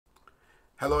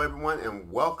Hello, everyone,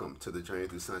 and welcome to the Journey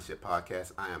Through Sonship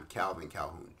podcast. I am Calvin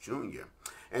Calhoun Jr.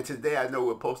 And today I know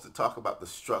we're supposed to talk about the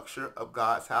structure of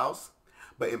God's house.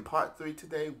 But in part 3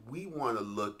 today, we want to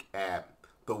look at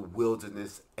the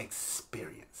wilderness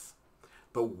experience.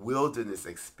 The wilderness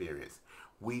experience.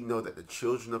 We know that the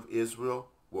children of Israel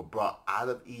were brought out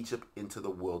of Egypt into the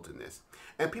wilderness.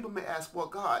 And people may ask, well,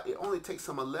 God, it only takes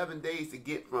some 11 days to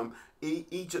get from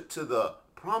Egypt to the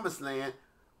promised land.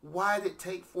 Why did it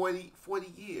take 40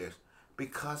 years?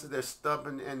 Because of their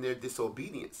stubborn and their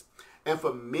disobedience. And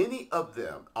for many of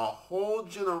them, a whole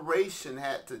generation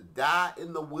had to die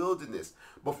in the wilderness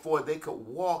before they could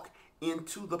walk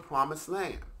into the promised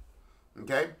land.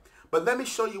 Okay? But let me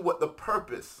show you what the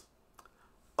purpose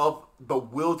of the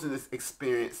wilderness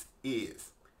experience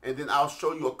is. And then I'll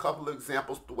show you a couple of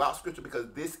examples throughout Scripture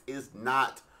because this is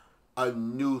not a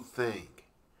new thing.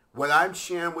 What I'm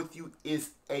sharing with you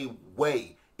is a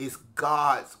way. Is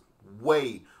God's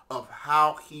way of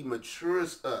how he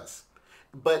matures us.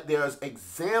 But there's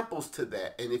examples to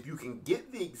that. And if you can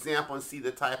get the example and see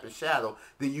the type of shadow,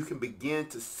 then you can begin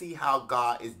to see how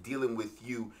God is dealing with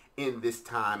you in this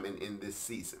time and in this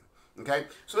season. Okay?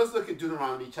 So let's look at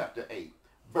Deuteronomy chapter 8,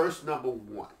 verse number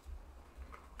 1.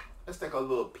 Let's take a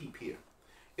little peep here.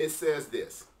 It says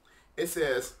this. It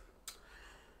says,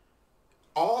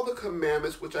 all the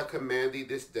commandments which I command thee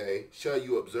this day shall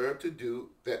you observe to do,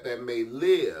 that they may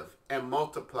live and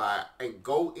multiply and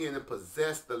go in and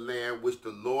possess the land which the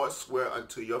Lord sware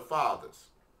unto your fathers.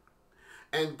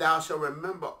 And thou shalt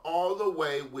remember all the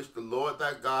way which the Lord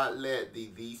thy God led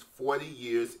thee these 40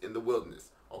 years in the wilderness.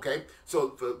 Okay?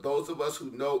 So for those of us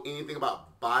who know anything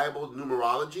about Bible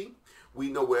numerology, we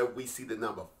know where we see the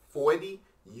number 40,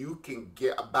 you can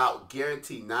get about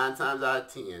guaranteed 9 times out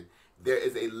of 10, there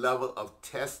is a level of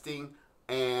testing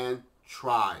and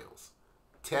trials.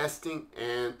 Testing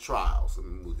and trials. Let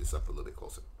me move this up a little bit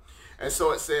closer. And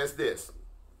so it says this.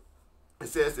 It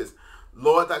says this.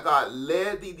 Lord thy God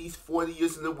led thee these 40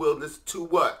 years in the wilderness to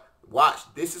what? Watch.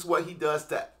 This is what he does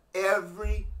to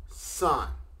every son.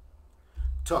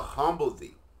 To humble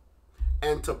thee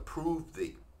and to prove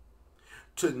thee.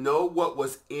 To know what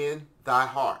was in thy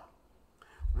heart.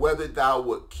 Whether thou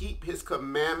would keep his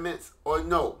commandments or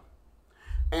no.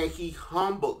 And he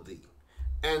humbled thee,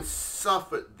 and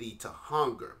suffered thee to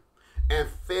hunger, and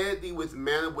fed thee with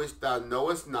manna which thou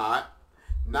knowest not,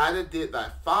 neither did thy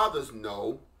fathers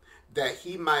know, that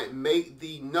he might make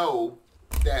thee know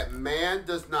that man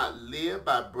does not live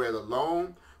by bread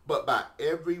alone, but by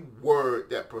every word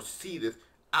that proceedeth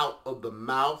out of the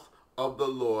mouth of the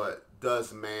Lord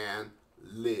does man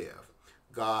live.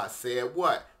 God said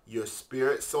what? Your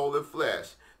spirit, soul, and flesh.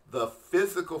 The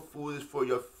physical food is for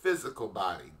your physical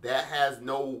body. That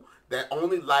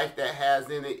only life that has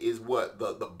in it is what?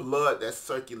 The blood that's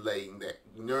circulating, that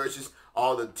nourishes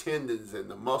all the tendons and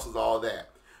the muscles, all that.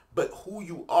 But who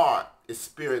you are is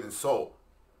spirit and soul.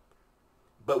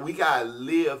 But we got to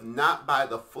live not by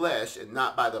the flesh and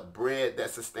not by the bread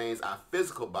that sustains our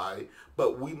physical body,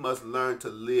 but we must learn to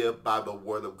live by the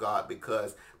word of God,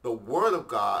 because the word of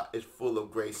God is full of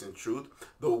grace and truth.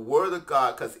 The word of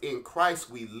God, because in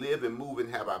Christ we live and move and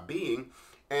have our being.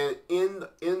 And in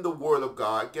the word of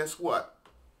God, guess what?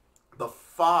 The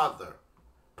Father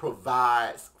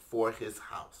provides for his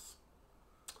house.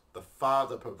 The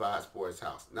Father provides for his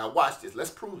house. Now watch this. Let's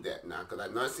prove that now, because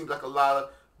I know it seems like a lot of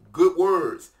good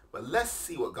words, but let's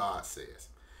see what God says.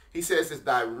 He says,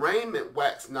 thy raiment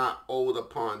waxed not old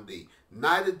upon thee,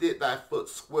 neither did thy foot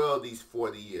swell these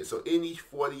 40 years. So in these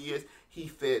 40 years, he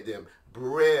fed them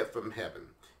bread from heaven.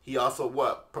 He also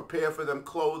what? Prepared for them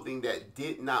clothing that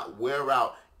did not wear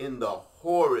out in the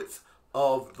horrors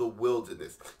of the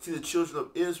wilderness. See, the children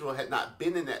of Israel had not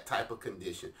been in that type of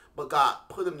condition, but God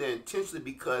put them there intentionally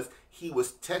because he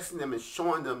was testing them and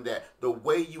showing them that the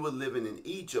way you were living in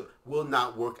Egypt will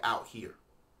not work out here.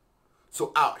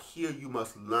 So out here, you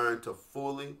must learn to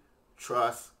fully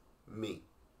trust me.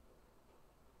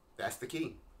 That's the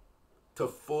key. To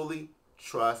fully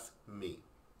trust me.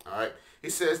 All right. He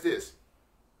says this.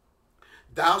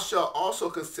 Thou shalt also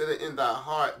consider in thy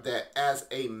heart that as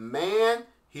a man,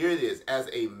 here it is, as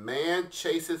a man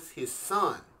chastens his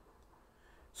son,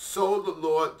 so the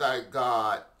Lord thy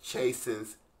God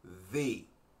chastens thee.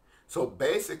 So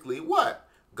basically what?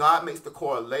 God makes the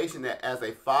correlation that as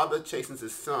a father chastens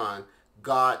his son,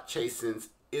 God chastens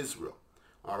Israel.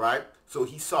 All right? So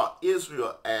he saw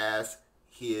Israel as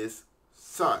his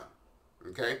son.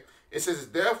 Okay? It says,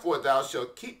 therefore thou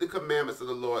shalt keep the commandments of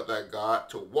the Lord thy God,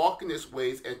 to walk in his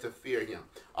ways and to fear him.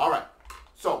 All right.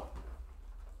 So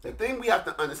The thing we have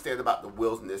to understand about the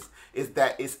wilderness is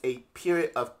that it's a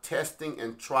period of testing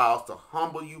and trials to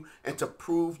humble you and to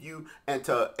prove you and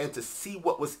to see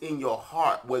what was in your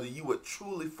heart, whether you would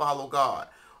truly follow God.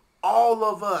 All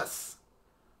of us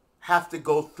have to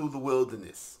go through the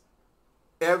wilderness.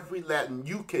 Every Latin,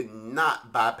 you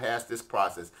cannot bypass this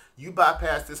process. You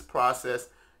bypass this process,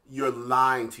 you're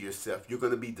lying to yourself. You're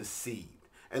going to be deceived.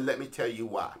 And let me tell you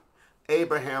why.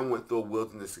 Abraham went through a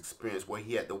wilderness experience where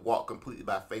he had to walk completely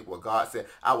by faith, where God said,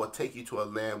 I will take you to a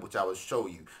land which I will show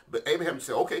you. But Abraham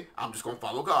said, okay, I'm just going to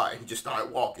follow God. And he just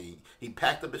started walking. He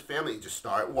packed up his family and just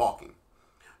started walking.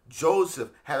 Joseph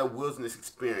had a wilderness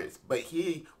experience, but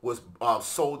he was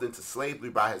sold into slavery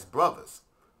by his brothers.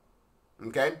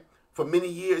 Okay? For many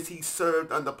years, he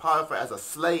served under Potiphar as a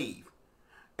slave.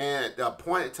 And at the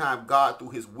appointed time, God,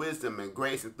 through his wisdom and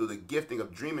grace and through the gifting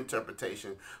of dream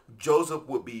interpretation, Joseph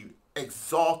would be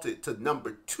exalted to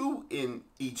number 2 in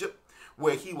Egypt,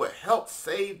 where he would help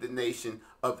save the nation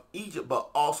of Egypt, but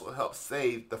also help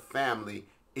save the family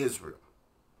Israel.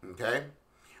 Okay?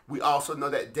 We also know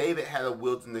that David had a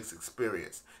wilderness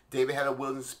experience. David had a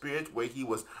wilderness experience where he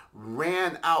was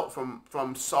ran out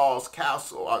from Saul's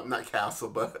castle, not castle,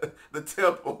 but the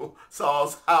temple,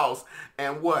 Saul's house.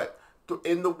 And what?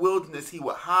 In the wilderness, he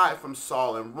would hide from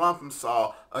Saul and run from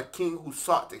Saul, a king who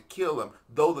sought to kill him,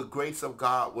 though the grace of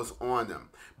God was on him.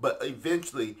 But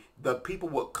eventually, the people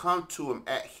would come to him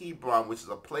at Hebron, which is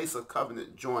a place of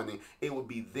covenant joining. It would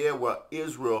be there where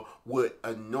Israel would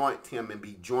anoint him and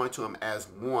be joined to him as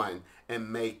one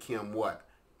and make him what?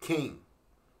 King.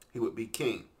 He would be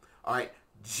king. All right.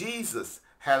 Jesus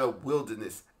had a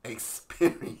wilderness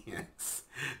experience.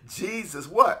 Jesus,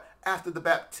 what? After the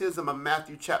baptism of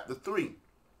Matthew chapter 3,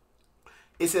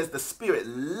 it says the Spirit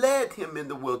led him in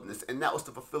the wilderness, and that was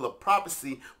to fulfill a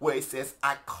prophecy where it says,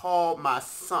 I call my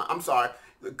son,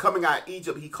 coming out of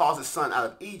Egypt, he calls his son out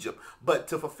of Egypt. But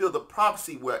to fulfill the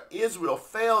prophecy where Israel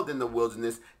failed in the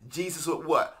wilderness, Jesus would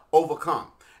what? Overcome.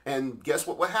 And guess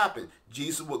what would happen?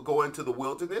 Jesus would go into the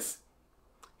wilderness.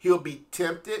 He'll be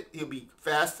tempted. He'll be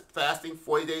fasting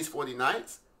 40 days, 40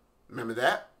 nights. Remember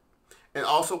that? And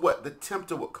also what? The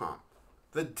tempter would come.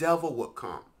 The devil would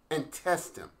come and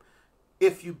test him.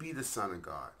 If you be the Son of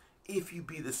God. If you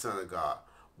be the Son of God.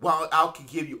 While I can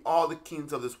give you all the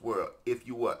kings of this world. If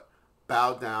you what?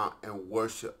 Bow down and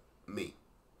worship me.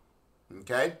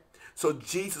 Okay? So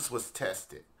Jesus was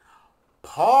tested.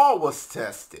 Paul was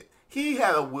tested. He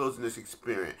had a wilderness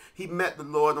experience. He met the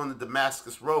Lord on the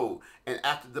Damascus Road. And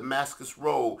after Damascus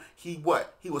Road, he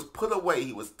what? He was put away.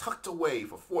 He was tucked away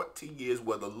for 14 years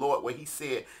where he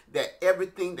said that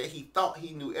everything that he thought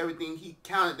he knew, everything he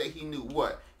counted that he knew,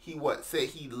 what? He said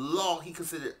he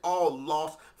considered all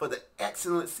lost for the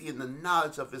excellency and the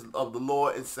knowledge of the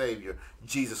Lord and Savior,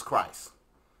 Jesus Christ.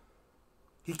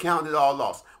 He counted all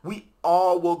lost. We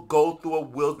all will go through a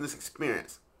wilderness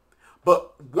experience.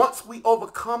 But once we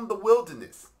overcome the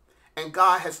wilderness, and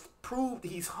God has proved,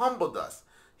 he's humbled us,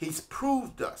 he's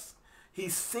proved us,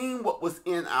 he's seen what was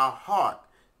in our heart,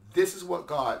 this is what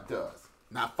God does.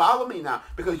 Now follow me now,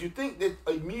 because you think that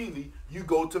immediately you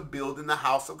go to building the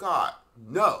house of God.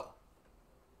 No.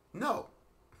 No.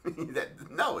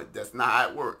 That's not how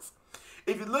it works.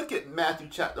 If you look at Matthew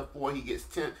chapter 4, he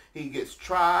gets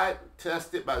tried,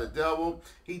 tested by the devil.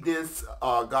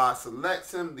 God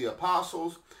selects him, the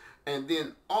apostles. And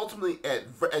then ultimately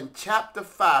in chapter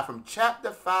 5, from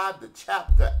chapter 5 to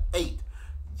chapter 8,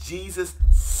 Jesus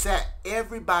sat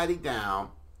everybody down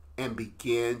and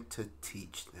began to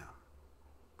teach them.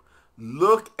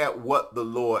 Look at what the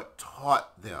Lord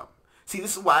taught them. See,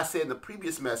 this is why I said in the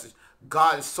previous message,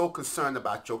 God is so concerned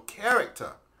about your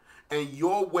character. And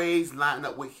your ways line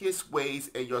up with his ways,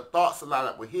 and your thoughts line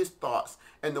up with his thoughts.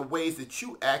 And the ways that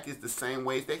you act is the same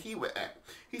ways that he would act.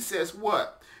 He says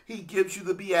what? He gives you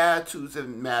the Beatitudes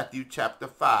in Matthew chapter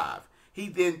 5. He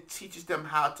then teaches them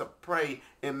how to pray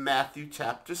in Matthew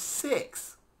chapter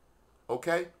 6.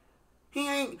 Okay?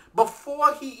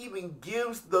 Before he even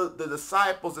gives the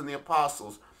disciples and the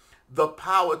apostles the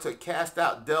power to cast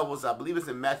out devils, I believe it's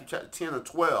in Matthew chapter 10 or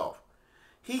 12,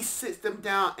 he sits them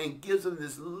down and gives them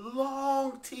this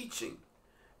long teaching,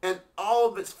 and all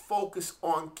of it's focused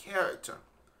on character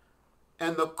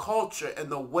and the culture and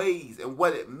the ways and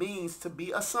what it means to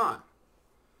be a son.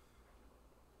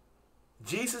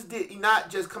 Jesus did not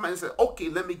just come out and say, okay,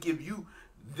 let me give you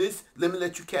this, let me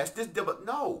let you cast this devil.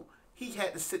 No, he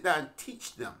had to sit down and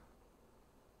teach them.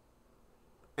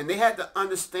 And they had to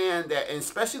understand that, and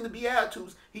especially in the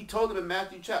Beatitudes, he told them in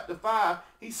Matthew chapter 5,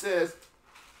 he says,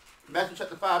 Matthew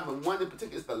chapter 5, and one in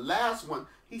particular is the last one,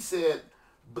 he said,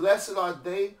 blessed are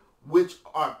they which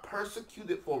are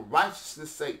persecuted for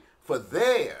righteousness' sake, for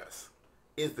theirs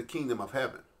is the kingdom of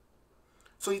heaven.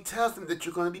 So he tells them that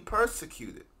you're going to be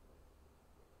persecuted.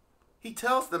 He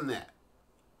tells them that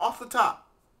off the top.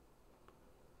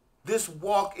 This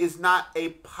walk is not a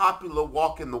popular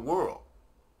walk in the world.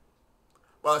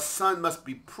 But a son must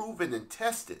be proven and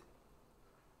tested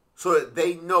so that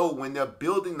they know when they're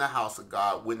building the house of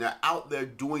God, when they're out there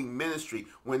doing ministry,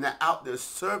 when they're out there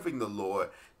serving the Lord,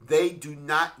 they do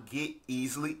not get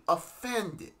easily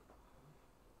offended.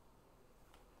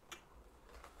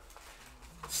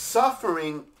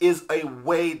 Suffering is a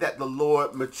way that the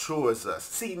Lord matures us.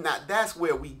 See, now that's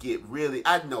where we get really,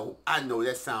 I know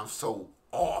that sounds so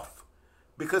off.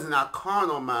 Because in our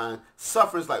carnal mind,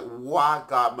 suffering is like, why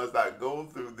God must I go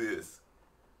through this?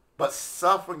 But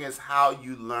suffering is how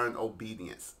you learn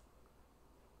obedience.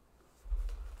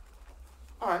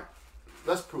 All right,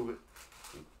 let's prove it.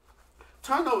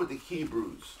 Turn over to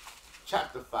Hebrews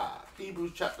chapter 5.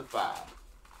 Hebrews chapter 5.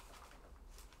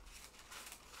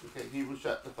 Okay, Hebrews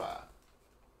chapter 5.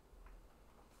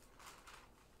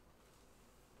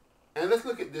 And let's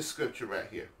look at this scripture right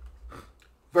here.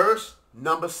 Verse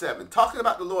number 7. Talking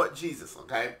about the Lord Jesus,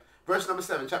 okay? Verse number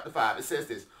 7, chapter 5. It says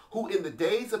this. Who in the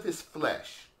days of his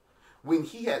flesh, when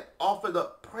he had offered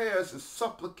up prayers and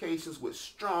supplications with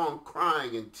strong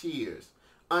crying and tears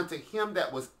unto him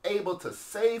that was able to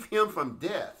save him from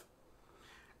death,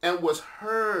 and was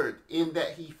heard in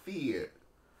that he feared,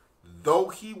 though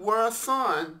he were a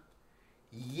son,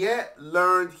 yet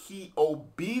learned he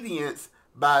obedience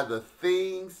by the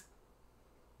things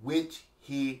which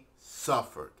he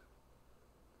suffered.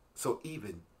 So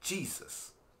even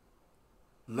Jesus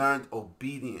learned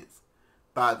obedience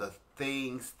by the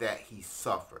things that he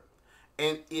suffered.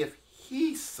 And if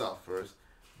he suffers,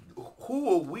 who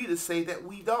are we to say that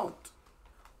we don't?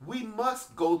 We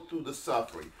must go through the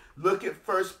suffering. Look at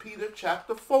 1 Peter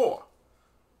chapter 4.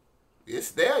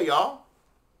 It's there, y'all.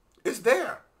 It's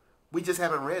there. We just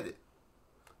haven't read it.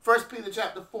 1 Peter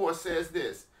chapter 4 says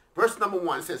this. Verse number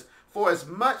 1 says, for as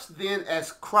much then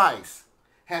as Christ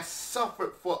has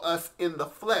suffered for us in the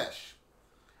flesh,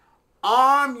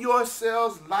 arm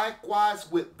yourselves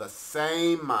likewise with the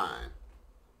same mind.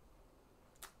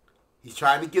 He's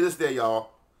trying to get us there,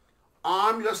 y'all.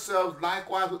 Arm yourselves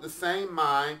likewise with the same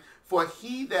mind, for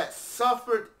he that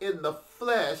suffered in the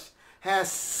flesh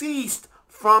has ceased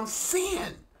from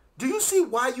sin. Do you see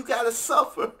why you got to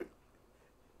suffer?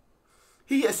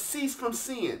 He has ceased from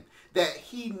sin, that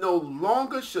he no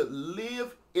longer should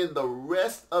live in the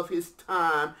rest of his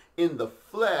time in the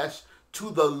flesh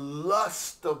to the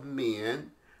lust of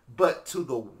men, but to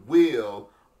the will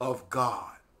of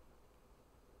God.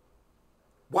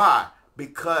 Why?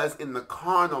 Because in the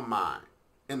carnal mind,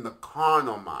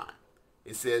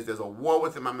 it says there's a war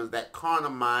within my mind. That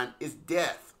carnal mind is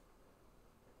death.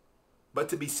 But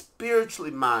to be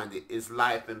spiritually minded is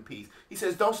life and peace. He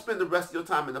says, don't spend the rest of your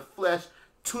time in the flesh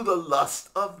to the lust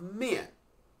of men,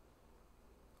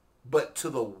 but to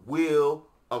the will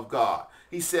of God.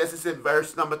 He says this in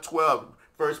verse number 12,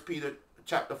 1 Peter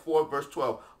chapter 4, verse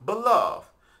 12. Beloved,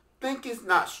 think it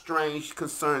not strange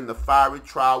concerning the fiery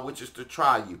trial which is to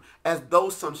try you, as though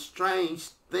some strange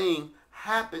thing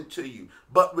happened to you.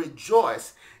 But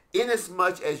rejoice,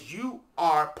 inasmuch as you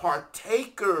are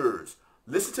partakers,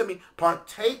 listen to me,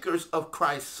 partakers of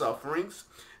Christ's sufferings,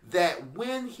 that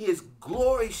when his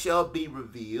glory shall be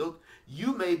revealed,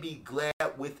 you may be glad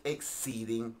with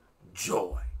exceeding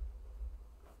joy.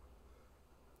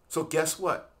 So guess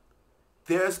what?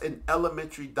 There's an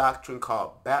elementary doctrine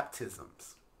called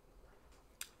baptisms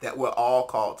that we're all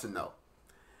called to know.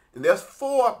 And there's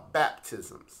 4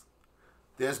 baptisms.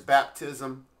 There's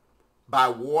baptism by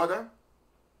water,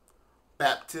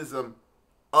 baptism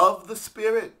of the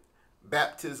Spirit,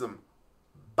 baptism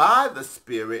by the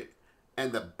Spirit,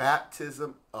 and the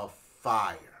baptism of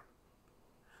fire.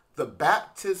 The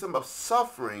baptism of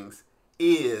sufferings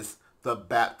is the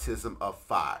baptism of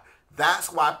fire.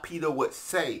 That's why Peter would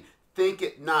say, think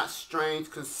it not strange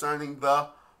concerning the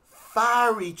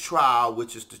fiery trial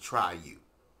which is to try you.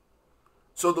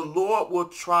 So the Lord will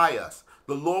try us.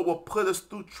 The Lord will put us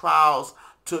through trials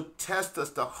to test us,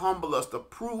 to humble us, to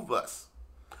prove us,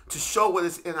 to show what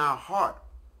is in our heart.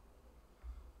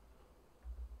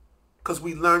 Because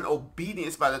we learn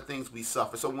obedience by the things we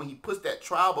suffer. So when he puts that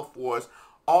trial before us,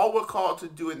 all we're called to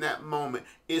do in that moment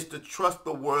is to trust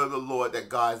the word of the Lord that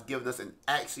God has given us and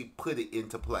actually put it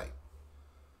into play.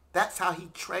 That's how he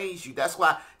trains you. That's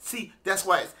why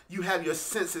you have your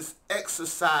senses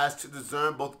exercised to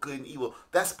discern both good and evil.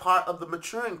 That's part of the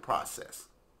maturing process.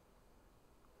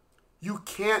 You're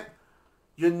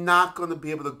not going to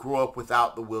be able to grow up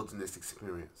without the wilderness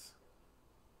experience.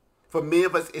 For many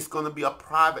of us, it's going to be a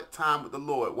private time with the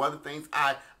Lord. One of the things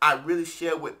I really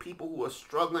share with people who are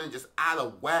struggling, just out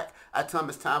of whack, I tell them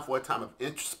it's time for a time of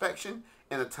introspection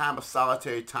and a time of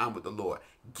solitary time with the Lord.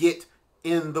 Get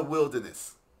in the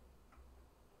wilderness.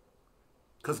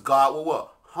 Because God will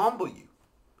what? Humble you.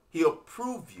 He'll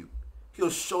prove you. He'll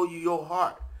show you your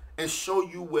heart and show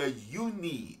you where you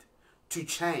need to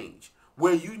change,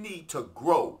 where you need to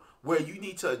grow, where you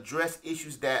need to address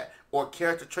issues that or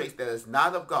character traits that is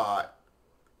not of God,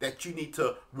 that you need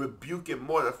to rebuke and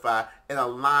mortify and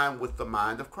align with the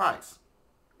mind of Christ.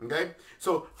 Okay?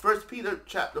 So 1 Peter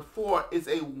chapter 4 is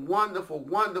a wonderful,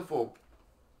 wonderful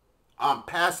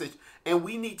passage, and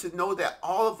we need to know that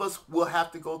all of us will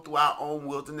have to go through our own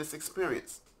wilderness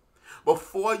experience.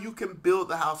 Before you can build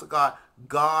the house of God,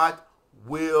 God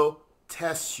will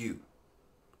test you.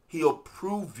 He'll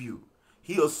prove you.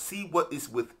 He'll see what is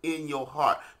within your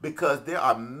heart, because there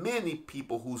are many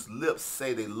people whose lips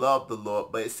say they love the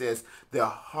Lord, but it says their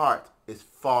heart is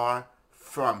far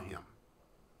from him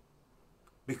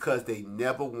because they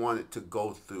never wanted to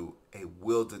go through a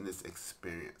wilderness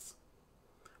experience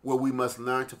where we must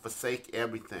learn to forsake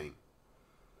everything.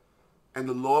 And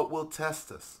the Lord will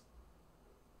test us.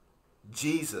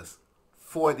 Jesus,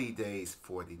 40 days,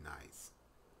 40 nights.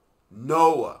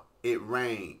 Noah, it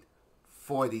rained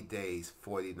 40 days,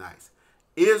 40 nights.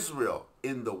 Israel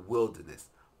in the wilderness,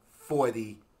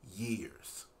 40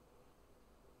 years.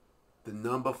 The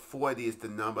number 40 is the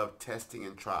number of testing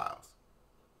and trials.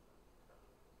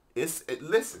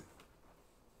 Listen,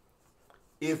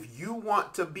 if you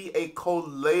want to be a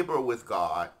co-laborer with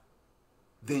God,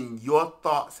 then your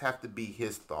thoughts have to be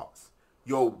his thoughts.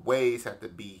 Your ways have to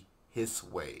be his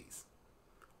ways.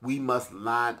 We must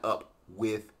line up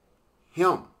with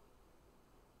him.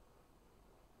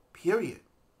 Period.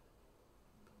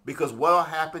 Because what will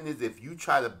happen is if you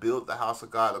try to build the house of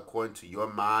God according to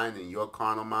your mind and your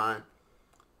carnal mind,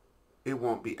 it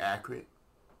won't be accurate.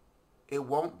 It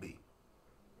won't be.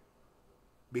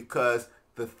 Because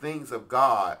the things of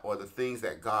God, or the things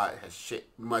that God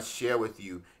must share with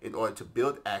you in order to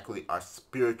build accurately, are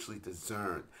spiritually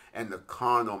discerned. And the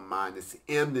carnal mind is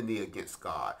enmity against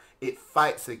God. It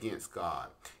fights against God.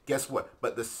 Guess what?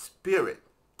 But the spirit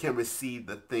can receive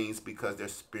the things because they're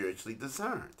spiritually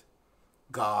discerned.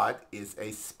 God is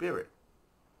a spirit.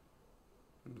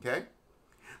 Okay?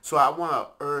 So I want to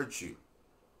urge you,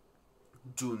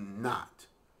 do not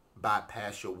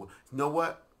bypass your will. You know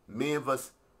what? Many of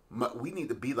us, we need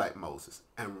to be like Moses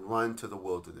and run to the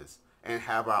wilderness and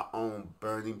have our own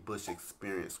burning bush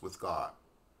experience with God.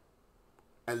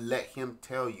 And let him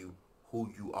tell you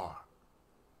who you are.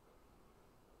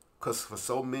 Because for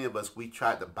so many of us, we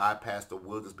try to bypass the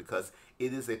wilderness because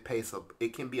it is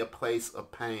it can be a place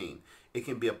of pain. It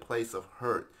can be a place of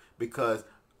hurt because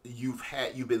you've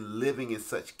been living in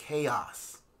such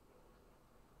chaos.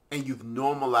 And you've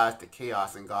normalized the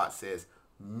chaos, and God says,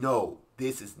 no,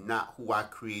 this is not who I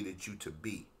created you to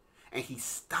be. And he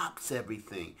stops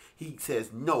everything. He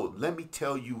says, no, let me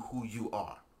tell you who you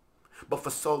are. But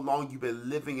for so long, you've been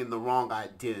living in the wrong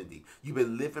identity. You've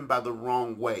been living by the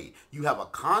wrong way. You have a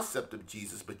concept of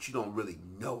Jesus, but you don't really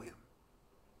know him.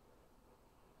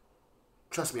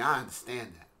 Trust me, I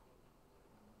understand that.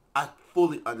 I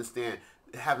fully understand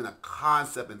having a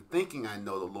concept and thinking I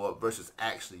know the Lord versus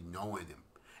actually knowing him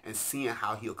and seeing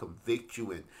how he'll convict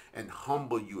you and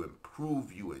humble you and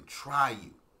prove you and try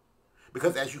you.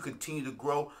 Because as you continue to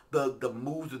grow, the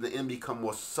moves of the enemy become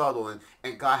more subtle,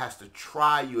 and God has to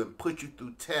try you and put you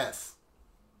through tests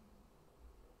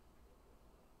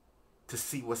to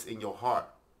see what's in your heart.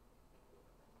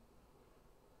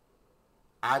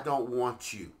 I don't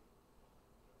want you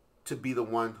to be the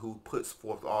one who puts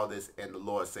forth all this and the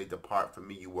Lord say, depart from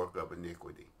me, you worker of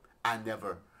iniquity. I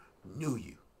never knew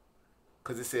you.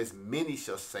 Because it says, many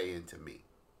shall say unto me.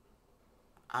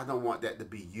 I don't want that to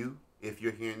be you. If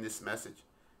you're hearing this message,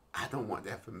 I don't want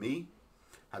that for me.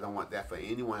 I don't want that for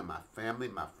anyone in my family,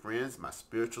 my friends, my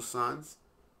spiritual sons.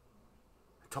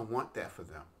 I don't want that for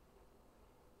them.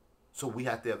 So we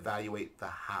have to evaluate the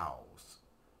hows.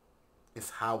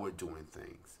 It's how we're doing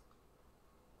things.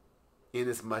 In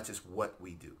as much as what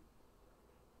we do.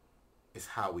 It's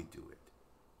how we do it.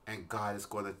 And God is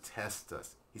going to test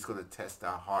us. He's going to test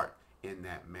our heart in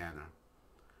that manner.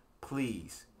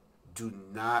 Please do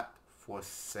not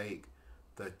forsake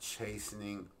the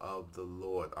chastening of the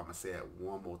Lord. I'm going to say it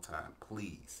one more time.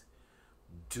 Please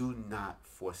do not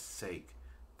forsake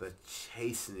the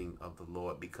chastening of the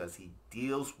Lord, because he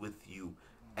deals with you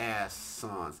as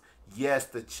sons. Yes,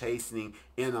 the chastening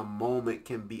in a moment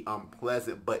can be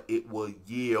unpleasant, but it will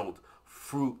yield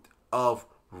fruit of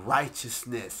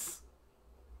righteousness.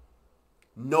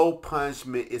 No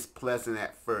punishment is pleasant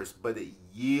at first, but it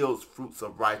yields fruits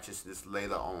of righteousness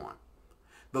later on.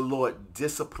 The Lord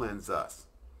disciplines us.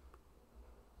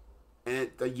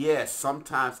 And yes,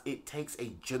 sometimes it takes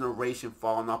a generation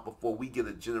falling off before we get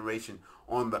a generation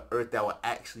on the earth that will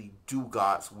actually do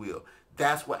God's will.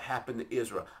 That's what happened to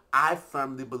Israel. I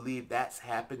firmly believe that's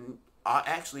happened,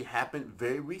 actually happened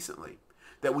very recently.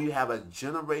 That we have a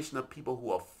generation of people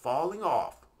who are falling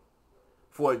off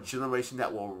for a generation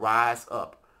that will rise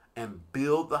up and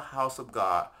build the house of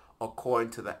God according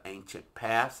to the ancient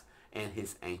paths and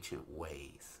his ancient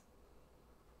ways.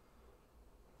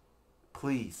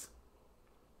 Please,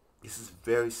 this is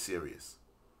very serious.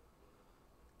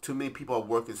 Too many people are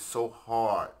working so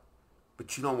hard,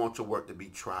 but you don't want your work to be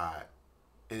tried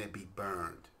and it be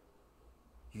burned.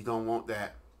 You don't want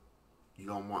that. You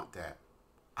don't want that.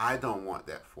 I don't want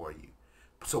that for you.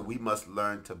 So we must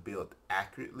learn to build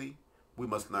accurately. We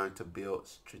must learn to build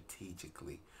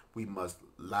strategically. We must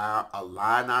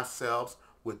align ourselves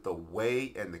with the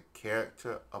way and the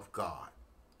character of God.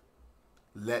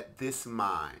 Let this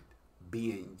mind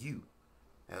be in you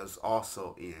as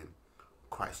also in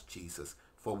Christ Jesus.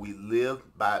 For we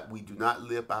do not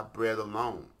live by bread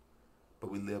alone,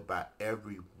 but we live by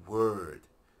every word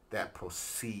that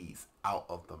proceeds out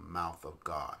of the mouth of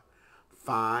God.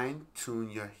 Fine tune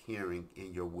your hearing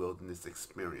in your wilderness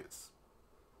experience.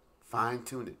 Fine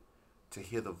tune it to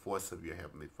hear the voice of your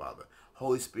Heavenly Father.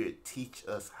 Holy Spirit, teach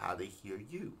us how to hear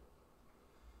you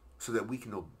so that we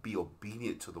can be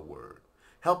obedient to the word.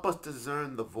 Help us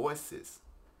discern the voices,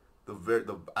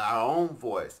 our own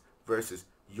voice versus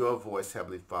your voice,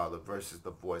 Heavenly Father, versus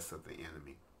the voice of the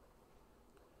enemy.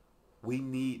 We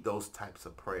need those types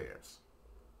of prayers.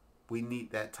 We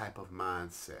need that type of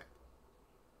mindset.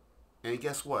 And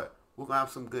guess what? We're going to have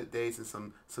some good days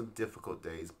and some difficult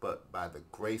days, but by the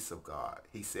grace of God,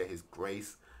 he said his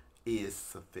grace is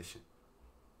sufficient.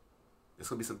 There's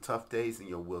going to be some tough days in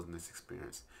your wilderness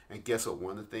experience. And guess what?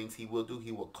 One of the things he will do,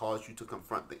 he will cause you to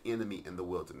confront the enemy in the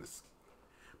wilderness.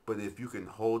 But if you can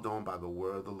hold on by the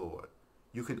word of the Lord,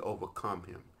 you can overcome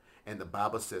him. And the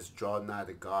Bible says, draw nigh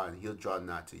to God and he'll draw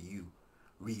nigh to you.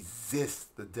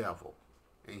 Resist the devil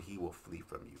and he will flee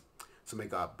from you. So may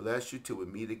God bless you till we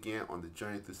meet again on the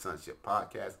Journey Through Sonship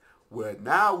podcast, where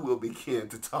now we'll begin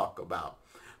to talk about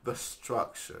the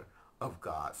structure of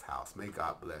God's house. May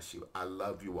God bless you. I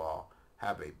love you all.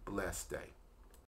 Have a blessed day.